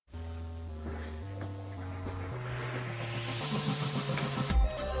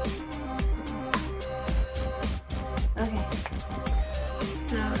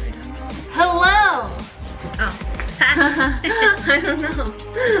I don't know.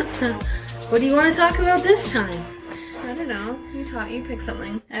 What do you want to talk about this time? I don't know. You pick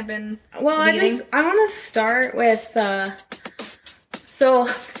something. I've been Well, leading. I want to start with, so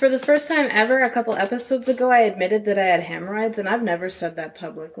for the first time ever, a couple episodes ago, I admitted that I had hemorrhoids, and I've never said that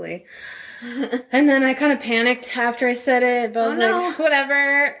publicly. And then I kind of panicked after I said it, but I was like,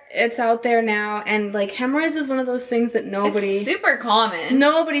 whatever, it's out there now. And like hemorrhoids is one of those things that It's super common.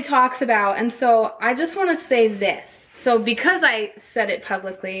 nobody talks about. And so I just want to say this. So because I said it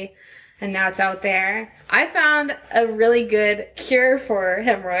publicly and now it's out there, I found a really good cure for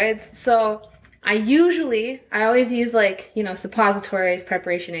hemorrhoids. So I always use like, you know, suppositories,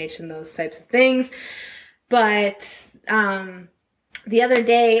 Preparation H, and those types of things. But the other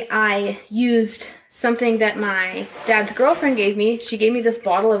day I used something that my dad's girlfriend gave me. She gave me this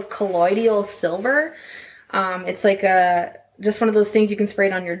bottle of colloidal silver. It's like just one of those things you can spray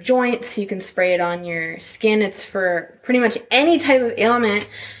it on your joints. You can spray it on your skin. It's for pretty much any type of ailment.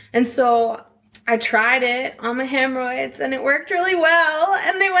 And so I tried it on my hemorrhoids and it worked really well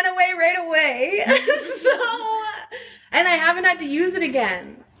and they went away right away. And I haven't had to use it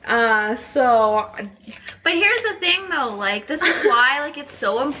again. But here's the thing though, like this is why like it's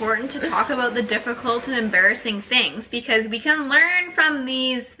so important to talk about the difficult and embarrassing things, because we can learn from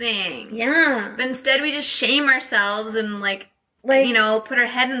these things. Yeah. But instead we just shame ourselves and like you know, put our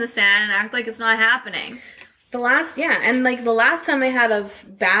head in the sand and act like it's not happening. The last time I had a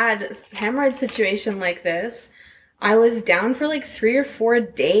bad hemorrhoid situation like this, I was down for like 3 or 4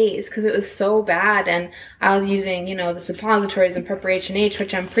 days because it was so bad, and I was using, you know, the suppositories and Preparation H,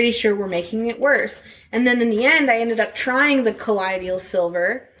 which I'm pretty sure were making it worse. And then in the end, I ended up trying the colloidal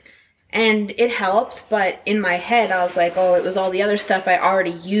silver, and it helped, but in my head, I was like, oh, it was all the other stuff I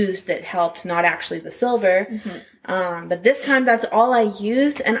already used that helped, not actually the silver. Mm-hmm. But this time, that's all I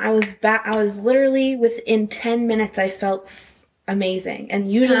used, and I was literally within 10 minutes, I felt amazing.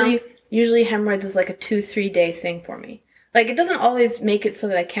 And usually hemorrhoids is like a 2-3 day thing for me. Like, it doesn't always make it so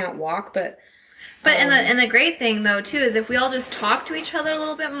that I can't walk, but and the great thing though too is if we all just talk to each other a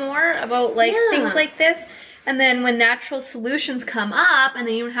little bit more about like things like this, and then when natural solutions come up, and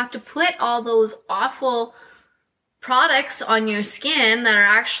then you don't have to put all those awful products on your skin that are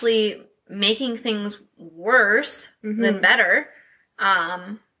actually making things worse than better.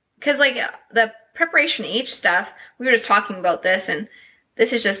 Because like the Preparation H stuff, we were just talking about this, and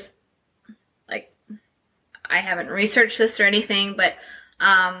this is just like, I haven't researched this or anything, but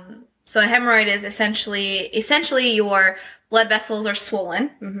so a hemorrhoid is essentially your blood vessels are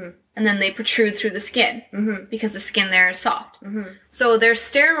swollen, and then they protrude through the skin because the skin there is soft. So there's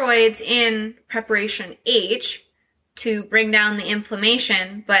steroids in Preparation H to bring down the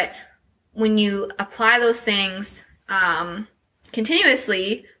inflammation, but when you apply those things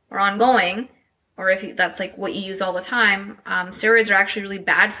continuously or ongoing, or if that's like what you use all the time, steroids are actually really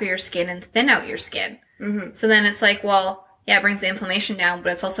bad for your skin and thin out your skin. So then it's like, well, yeah, it brings the inflammation down,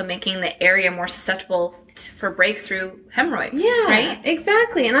 but it's also making the area more susceptible for breakthrough hemorrhoids. Yeah, right?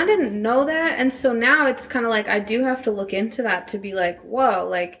 Exactly. And I didn't know that. And so now it's kind of like, I do have to look into that to be like, whoa,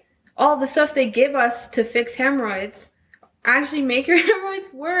 like all the stuff they give us to fix hemorrhoids actually make your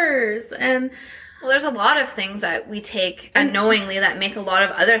hemorrhoids worse. And well, there's a lot of things that we take unknowingly that make a lot of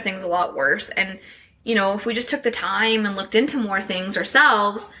other things a lot worse. And, you know, if we just took the time and looked into more things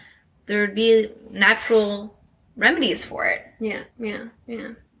ourselves, there would be natural remedies for it. Yeah.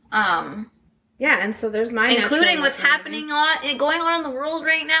 Yeah, and so there's my including what's happening going on in the world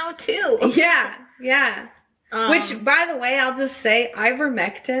right now too. Yeah. Which, by the way, I'll just say,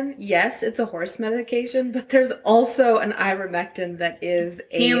 ivermectin, yes, it's a horse medication, but there's also an ivermectin that is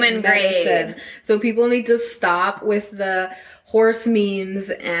a human medicine. grade. So people need to stop with the horse memes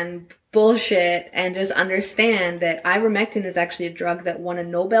and bullshit and just understand that ivermectin is actually a drug that won a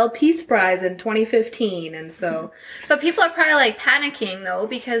Nobel Peace Prize in 2015, and so... But people are probably like panicking though,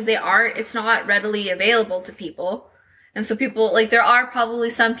 because it's not readily available to people. And so people, like, there are probably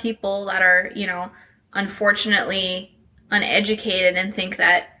some people that are, you know, unfortunately uneducated and think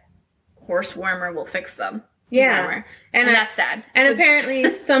that horse warmer will fix them. Yeah. And that's sad. And so,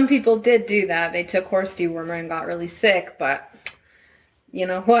 apparently some people did do that. They took horse dewormer and got really sick, but you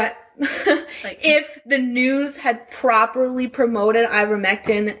know what? Like, if the news had properly promoted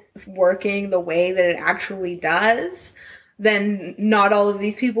ivermectin working the way that it actually does, then not all of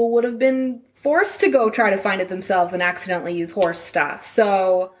these people would have been forced to go try to find it themselves and accidentally use horse stuff.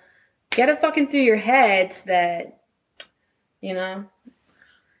 So get it fucking through your heads that, you know,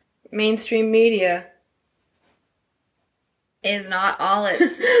 mainstream media is not all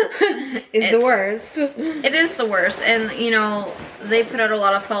it's the worst. It is the worst. And, you know, they put out a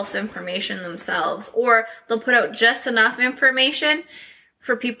lot of false information themselves, or they'll put out just enough information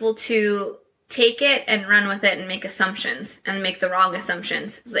for people to take it and run with it and make assumptions and make the wrong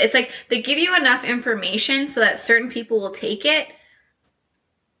assumptions. It's like they give you enough information so that certain people will take it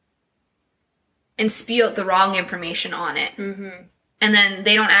and spew out the wrong information on it. Mm-hmm. And then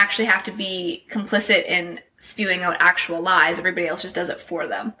they don't actually have to be complicit in spewing out actual lies. Everybody else just does it for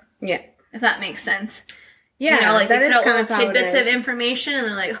them. Yeah. If that makes sense. Yeah, you know, like that they is put out kind little of how it tidbits is. of information and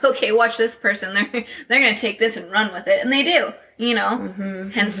they're like, okay, watch this person. They're going to take this and run with it. And they do, you know.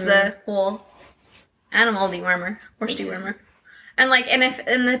 Mm-hmm, hence the whole animal dewormer, horse dewormer. And like,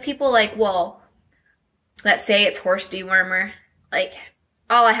 and the people like, well, let's say it's horse dewormer, like,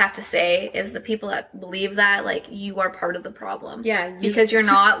 all I have to say is the people that believe that, like, you are part of the problem. Yeah. Because you're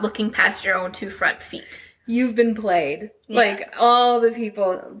not looking past your own 2 front feet. You've been played. Yeah. Like, all the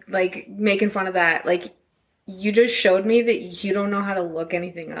people, like, making fun of that, like, you just showed me that you don't know how to look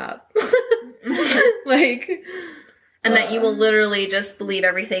anything up. Like... And that you will literally just believe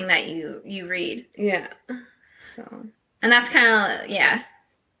everything that you read. Yeah. So. And that's kind of, yeah.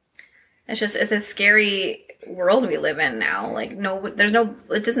 It's a scary world we live in now. Like,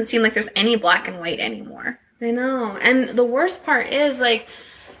 it doesn't seem like there's any black and white anymore. I know. And the worst part is, like,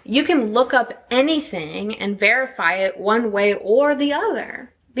 you can look up anything and verify it one way or the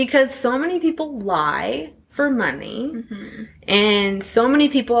other. Because so many people lie for money. Mm-hmm. And so many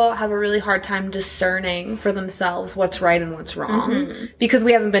people have a really hard time discerning for themselves what's right and what's wrong. Mm-hmm. Because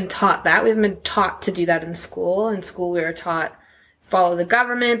we haven't been taught that. We haven't been taught to do that in school. In school, we were taught, follow the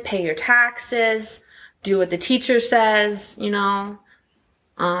government, pay your taxes, do what the teacher says, you know.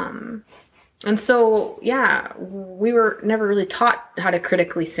 And so, yeah, we were never really taught how to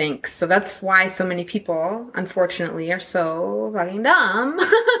critically think. So that's why so many people, unfortunately, are so fucking dumb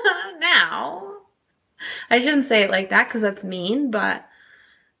now. I shouldn't say it like that because that's mean, but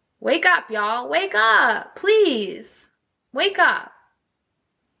wake up, y'all. Wake up. Please. Wake up.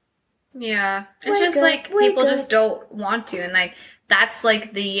 Yeah. It's just like people just don't want to. And like that's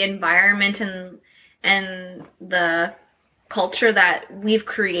like the environment and the culture that we've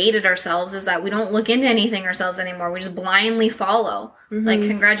created ourselves is that we don't look into anything ourselves anymore. We just blindly follow. Mm-hmm. Like,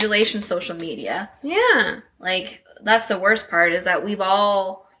 congratulations, social media. Yeah. Like, that's the worst part is that we've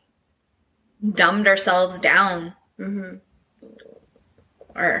all dumbed ourselves down. Mm-hmm.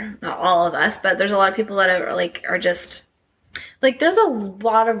 Or not all of us, but there's a lot of people that are just like, there's a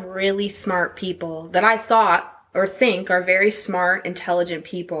lot of really smart people that I thought or think are very smart, intelligent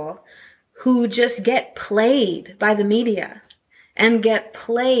people who just get played by the media and get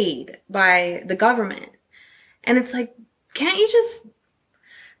played by the government. And it's like, can't you just...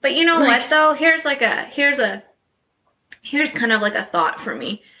 But you know what, though? Here's kind of like a thought for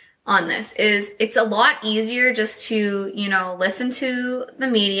me on this, is it's a lot easier just to, you know, listen to the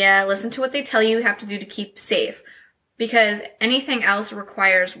media, listen to what they tell you have to do to keep safe. Because anything else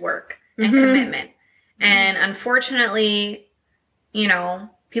requires work and commitment. Mm-hmm. And unfortunately, you know,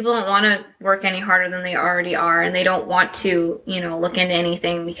 people don't want to work any harder than they already are. And they don't want to, you know, look into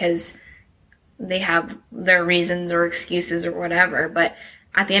anything because they have their reasons or excuses or whatever. But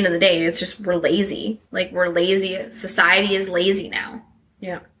at the end of the day, it's just we're lazy. Like, we're lazy. Society is lazy now.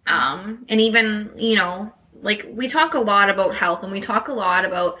 Yeah. And even, you know, like, we talk a lot about health and we talk a lot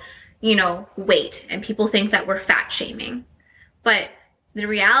about, you know, weight, and people think that we're fat shaming. But the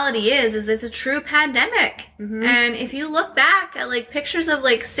reality is it's a true pandemic. Mm-hmm. And if you look back at like pictures of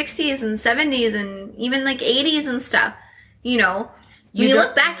like 60s and 70s and even like 80s and stuff, you know, when you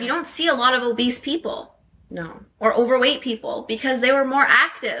look back, you don't see a lot of obese people. No. Or overweight people because they were more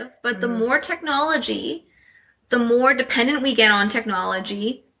active. But the more technology, the more dependent we get on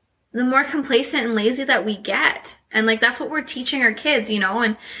technology, the more complacent and lazy that we get. And like, that's what we're teaching our kids, you know,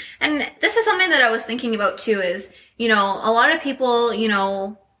 and this is something that I was thinking about too is, you know, a lot of people, you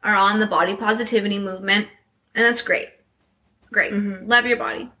know, are on the body positivity movement, and that's great. Great. Mm-hmm. Love your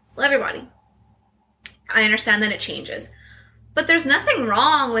body. Love your body. I understand that it changes. But there's nothing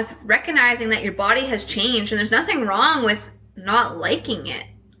wrong with recognizing that your body has changed, and there's nothing wrong with not liking it.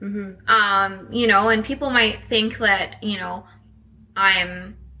 Mm-hmm. You know, and people might think that, you know,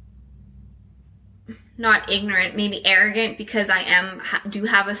 I'm not ignorant, maybe arrogant because I do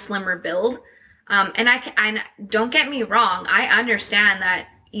have a slimmer build. And I don't get me wrong. I understand that,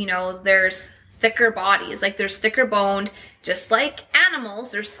 you know, there's thicker bodies, like there's thicker boned, just like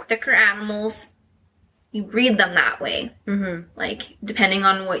animals, there's thicker animals. You breed them that way. Mm-hmm. Like, depending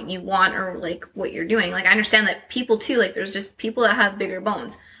on what you want or like what you're doing. Like, I understand that people too, like there's just people that have bigger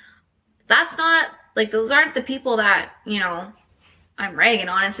bones. That's not like those aren't the people that, you know, I'm ragging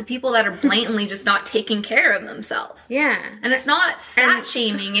on. It's the people that are blatantly just not taking care of themselves. Yeah. And it's not fat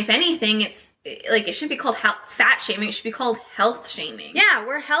shaming. If anything, it's like, it shouldn't be called fat shaming. It should be called health shaming. Yeah,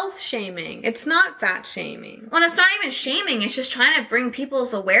 we're health shaming. It's not fat shaming. Well, it's not even shaming. It's just trying to bring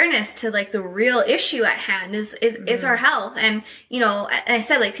people's awareness to like the real issue at hand is our health. And, you know, I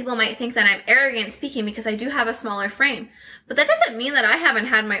said, like, people might think that I'm arrogant speaking because I do have a smaller frame, but that doesn't mean that I haven't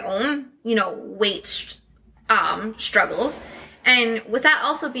had my own, you know, weight struggles. And with that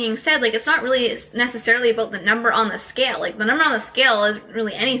also being said, like, it's not really necessarily about the number on the scale. Like, the number on the scale isn't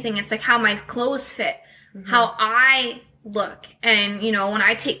really anything. It's like how my clothes fit, how I look. And, you know, when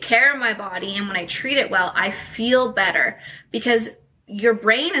I take care of my body and when I treat it well, I feel better, because your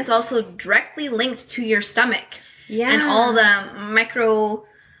brain is also directly linked to your stomach. Yeah. And all the micro,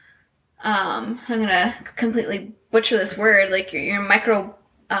 I'm gonna completely butcher this word, like your micro,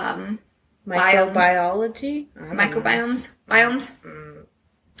 microbiology? Microbiomes? Biomes?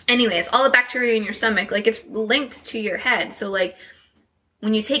 Anyways, all the bacteria in your stomach, like, it's linked to your head. So, like,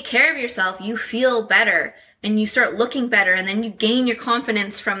 when you take care of yourself, you feel better and you start looking better, and then you gain your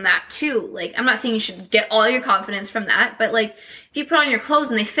confidence from that too. Like, I'm not saying you should get all your confidence from that, but like, if you put on your clothes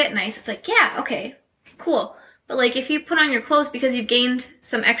and they fit nice, it's like, yeah, okay, cool. But like, if you put on your clothes because you've gained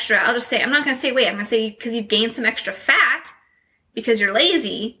some extra, I'll just say, I'm not gonna say weight, I'm gonna say because you've gained some extra fat because you're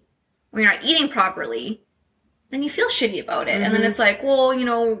lazy, or you're not eating properly, then you feel shitty about it. And then it's like, well, you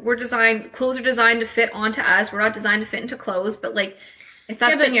know, clothes are designed to fit onto us. We're not designed to fit into clothes. But like, if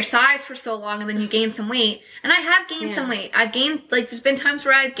that's been your size for so long and then you gain some weight, and I have gained some weight. I've gained, like, there's been times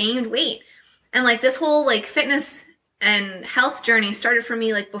where I've gained weight. And like, this whole like fitness and health journey started for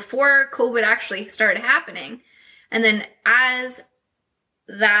me like before COVID actually started happening. And then as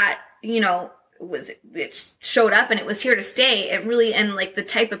that, you know, it showed up and it was here to stay, it really, and like the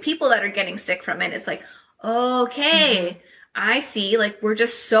type of people that are getting sick from it, it's like, okay, I see, like, we're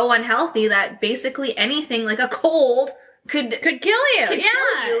just so unhealthy that basically anything like a cold could kill you.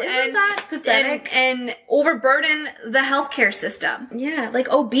 Isn't that pathetic? And overburden the healthcare system. Yeah, like,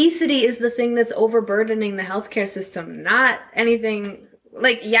 obesity is the thing that's overburdening the healthcare system, not anything,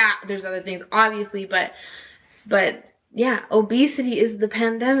 like, yeah, there's other things, obviously, but yeah, obesity is the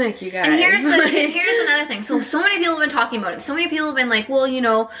pandemic, you guys. And here's another thing. So many people have been talking about it. So many people have been like, well, you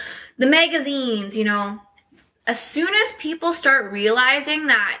know, the magazines, you know, as soon as people start realizing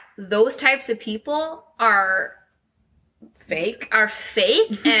that those types of people are fake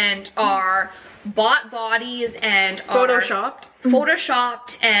and are bought bodies and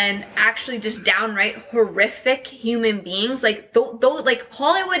photoshopped and actually just downright horrific human beings, like those, like,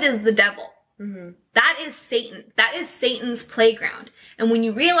 Hollywood is the devil. That is Satan. That is Satan's playground. And when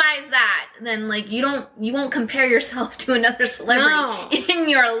you realize that, then like you won't compare yourself to another celebrity in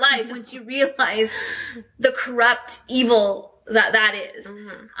your life once you realize the corrupt evil that is.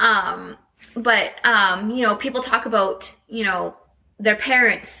 But you know, people talk about, you know, their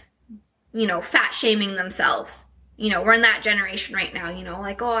parents, you know, fat shaming themselves. You know, we're in that generation right now, you know,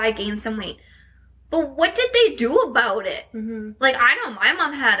 like, oh, I gained some weight. But what did they do about it? Like, I know my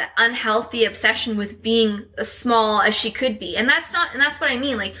mom had an unhealthy obsession with being as small as she could be. And that's what I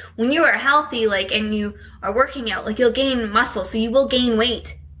mean. Like, when you are healthy, like, and you are working out, like, you'll gain muscle, so you will gain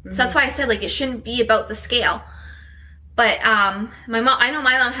weight. So that's why I said, like, it shouldn't be about the scale. But I know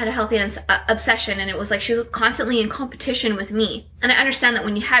my mom had a healthy obsession, and it was like she was constantly in competition with me. And I understand that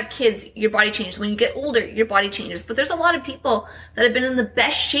when you have kids, your body changes. When you get older, your body changes. But there's a lot of people that have been in the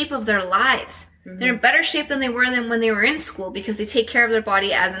best shape of their lives. They're in better shape than they were when they were in school because they take care of their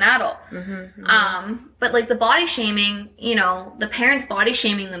body as an adult. But like the body shaming, you know, the parents body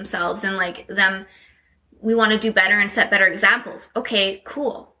shaming themselves and like them, we want to do better and set better examples. Okay,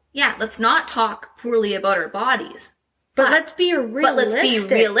 cool. Yeah, let's not talk poorly about our bodies. But let's be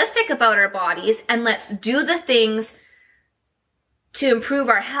realistic about our bodies, and let's do the things to improve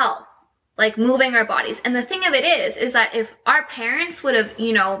our health. Like moving our bodies. And the thing of it is that if our parents would have,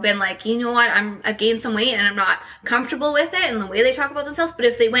 you know, been like, you know what, I've gained some weight and I'm not comfortable with it and the way they talk about themselves, but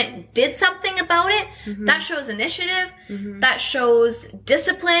if they went and did something about it, that shows initiative, that shows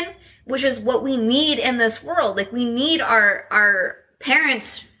discipline, which is what we need in this world. Like, we need our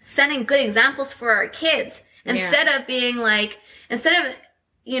parents setting good examples for our kids instead of being like,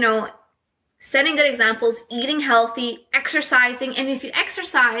 you know, setting good examples, eating healthy, exercising. And if you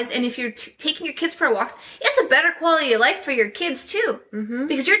exercise and if you're taking your kids for walks, it's a better quality of life for your kids too.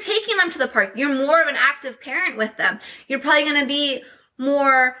 Because you're taking them to the park. You're more of an active parent with them. You're probably going to be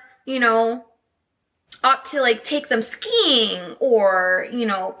more, you know, up to like take them skiing or, you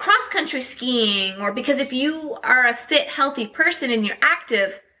know, cross country skiing, or because if you are a fit, healthy person and you're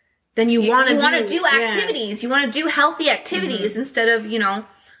active, then you want to do activities. You want to do healthy activities instead of,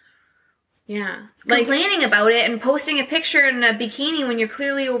 complaining about it and posting a picture in a bikini when you're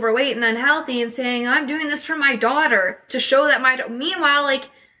clearly overweight and unhealthy and saying, I'm doing this for my daughter to show that meanwhile, like,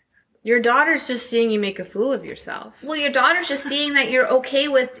 your daughter's just seeing you make a fool of yourself. Well, your daughter's just seeing that you're okay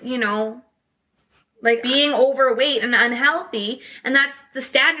with, like being overweight and unhealthy, and that's the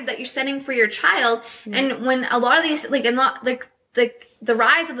standard that you're setting for your child. And when a lot of these, the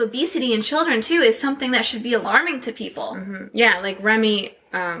rise of obesity in children too is something that should be alarming to people. Yeah, like Remy,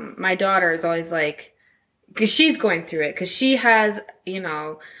 my daughter is always like, because she's going through it, because she has,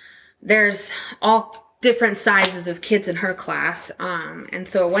 there's all different sizes of kids in her class. And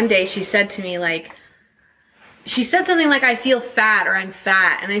so one day she said to me, she said something like, I feel fat or I'm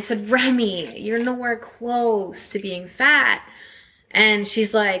fat. And I said, Remy, you're nowhere close to being fat. And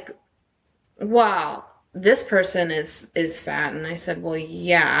she's like, wow, this person is fat. And I said, well,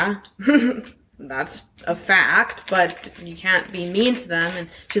 yeah, that's a fact, but you can't be mean to them. And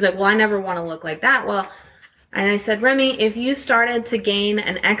she's like, well, I never want to look like that. And I said, Remy, if you started to gain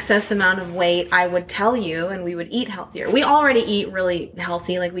an excess amount of weight, I would tell you and we would eat healthier. We already eat really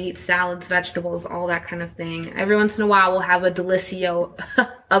healthy, like we eat salads, vegetables, all that kind of thing. Every once in a while we'll have a Delissio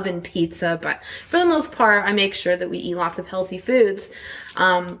oven pizza, but for the most part I make sure that we eat lots of healthy foods.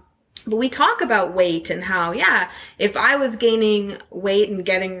 But we talk about weight and how, if I was gaining weight and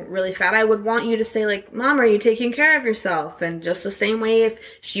getting really fat, I would want you to say like, Mom, are you taking care of yourself? And just the same way if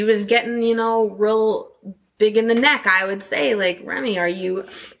she was getting, real big in the neck, I would say like, Remy, are you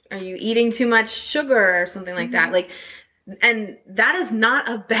eating too much sugar or something like that? Like, and that is not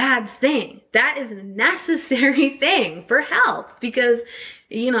a bad thing. That is a necessary thing for health because,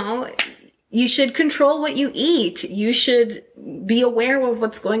 you should control what you eat. You should be aware of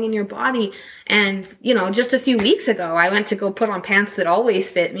what's going in your body. And, just a few weeks ago, I went to go put on pants that always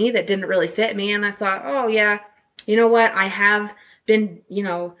fit me, that didn't really fit me. And I thought, oh yeah, you know what? I have been,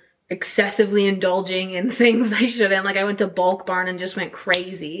 excessively indulging in things I shouldn't. Like I went to Bulk Barn and just went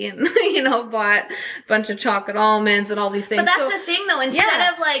crazy and, bought a bunch of chocolate almonds and all these things. But that's the thing though,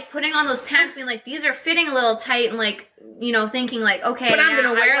 instead of like putting on those pants being like, these are fitting a little tight and like, thinking like, okay. But I'm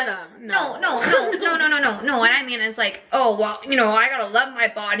gonna wear them. No. What I mean is like, oh, well, I gotta love my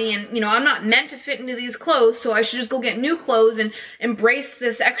body and, I'm not meant to fit into these clothes, so I should just go get new clothes and embrace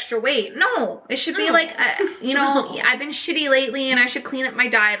this extra weight. No, it should be like, I've been shitty lately and I should clean up my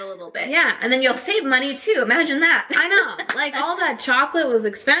diet a little bit. Yeah. And then you'll save money too. Imagine that. I know. Like all that chocolate was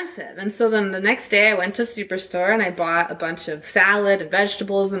expensive. And so then the next day I went to Superstore and I bought a bunch of salad and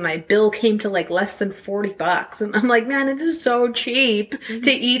vegetables and my bill came to like less than $40. And I'm like, man, it is so cheap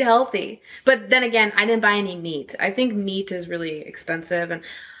to eat healthy. But then again, I didn't buy any meat. I think meat is really expensive and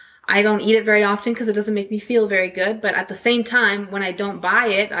I don't eat it very often because it doesn't make me feel very good. But at the same time, when I don't buy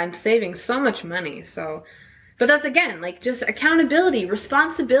it, I'm saving so much money. So, but that's again, like just accountability,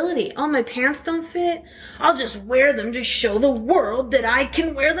 responsibility. Oh, my pants don't fit? I'll just wear them to show the world that I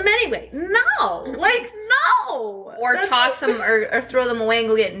can wear them anyway. No, like no. Or toss them or throw them away and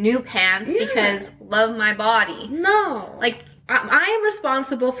go get new pants because love my body. No. Like I am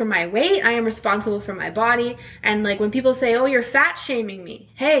responsible for my weight. I am responsible for my body. And like when people say, oh, you're fat shaming me.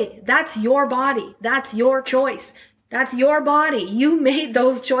 Hey, that's your body. That's your choice. That's your body. You made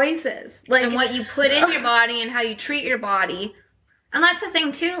those choices. Like, and what you put in your body and how you treat your body. And that's the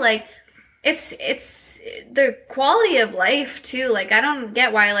thing too, like, it's the quality of life too. Like, I don't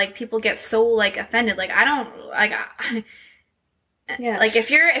get why, like, people get so, like, offended. Like, I don't, like, yeah. Like, if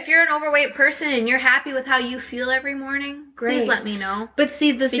you're an overweight person and you're happy with how you feel every morning, please let me know. But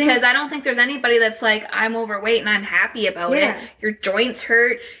see, because I don't think there's anybody that's like, I'm overweight and I'm happy about it. Your joints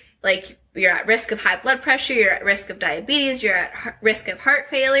hurt, like, you're at risk of high blood pressure, you're at risk of diabetes, you're at risk of heart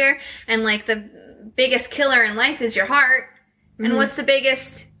failure, and like the biggest killer in life is your heart. And what's the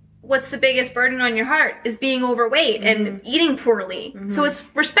biggest burden on your heart is being overweight and eating poorly. So it's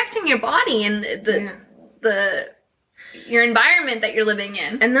respecting your body and your environment that you're living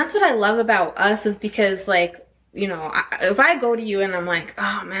in. And that's what I love about us is because like, if I go to you and I'm like,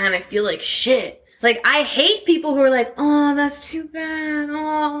 oh man, I feel like shit. Like, I hate people who are like, oh, that's too bad.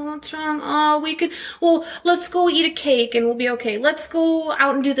 Oh, what's wrong? Oh, let's go eat a cake and we'll be okay. Let's go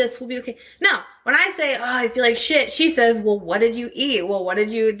out and do this. We'll be okay. No, when I say, oh, I feel like shit, she says, well, what did you eat? Well, what did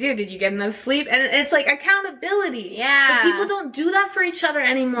you do? Did you get enough sleep? And it's like accountability. Yeah. But people don't do that for each other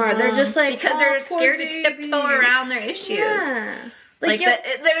anymore. They're just like, because they're scared to tiptoe around their issues. Yeah. They're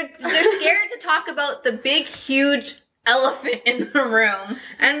scared to talk about the big, huge elephant in the room.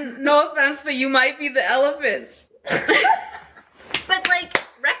 And no offense, but you might be the elephant. But like,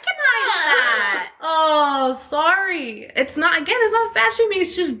 recognize that. Oh, sorry. It's not fat shaming.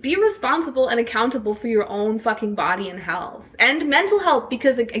 It's just be responsible and accountable for your own fucking body and health and mental health.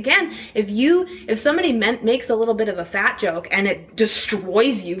 Because again, if somebody makes a little bit of a fat joke and it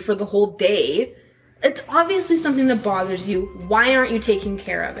destroys you for the whole day, it's obviously something that bothers you. Why aren't you taking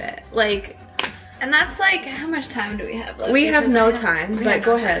care of it? Like, and that's like, how much time do we have left? We have no time, but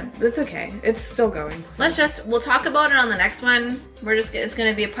go ahead. It's okay. It's still going. We'll talk about it on the next one. It's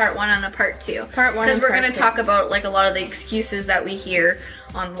gonna be a part 1 and a part 2. Part 1 because we're gonna talk about like a lot of the excuses that we hear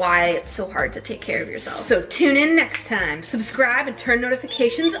on why it's so hard to take care of yourself. So tune in next time. Subscribe and turn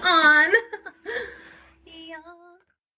notifications on.